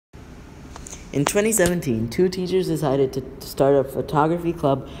In 2017, two teachers decided to start a photography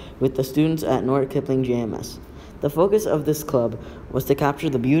club with the students at North Kipling JMS. The focus of this club was to capture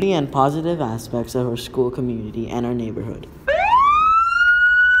the beauty and positive aspects of our school community and our neighborhood.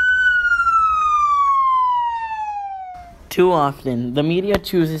 Too often, the media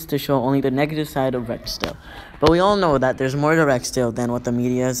chooses to show only the negative side of Rexdale, but we all know that there's more to Rexdale than what the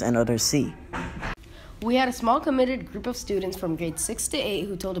medias and others see. We had a small committed group of students from grades 6 to 8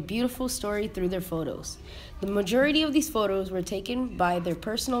 who told a beautiful story through their photos. The majority of these photos were taken by their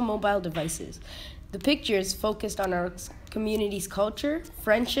personal mobile devices. The pictures focused on our community's culture,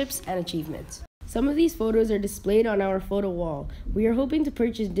 friendships, and achievements. Some of these photos are displayed on our photo wall. We are hoping to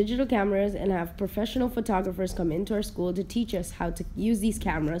purchase digital cameras and have professional photographers come into our school to teach us how to use these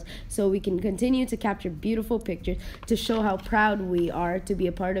cameras so we can continue to capture beautiful pictures to show how proud we are to be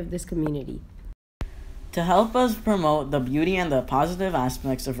a part of this community. To help us promote the beauty and the positive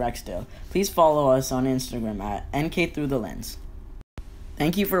aspects of Rexdale, please follow us on Instagram at NK Through the Lens.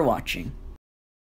 Thank you for watching.